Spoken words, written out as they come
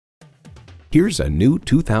Here's a new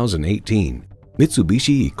 2018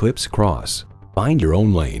 Mitsubishi Eclipse Cross. Find your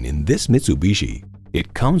own lane in this Mitsubishi.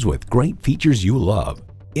 It comes with great features you love.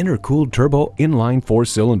 Intercooled turbo inline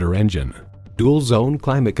 4-cylinder engine, dual zone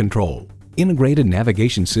climate control, integrated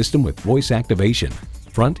navigation system with voice activation,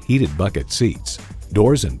 front heated bucket seats,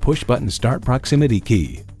 doors and push button start proximity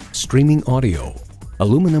key, streaming audio,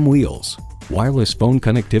 aluminum wheels, wireless phone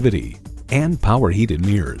connectivity, and power heated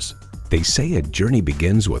mirrors. They say a journey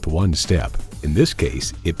begins with one step. In this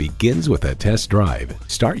case, it begins with a test drive.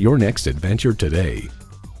 Start your next adventure today.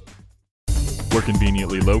 We're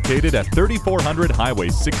conveniently located at 3400 Highway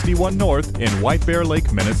 61 North in White Bear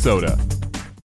Lake, Minnesota.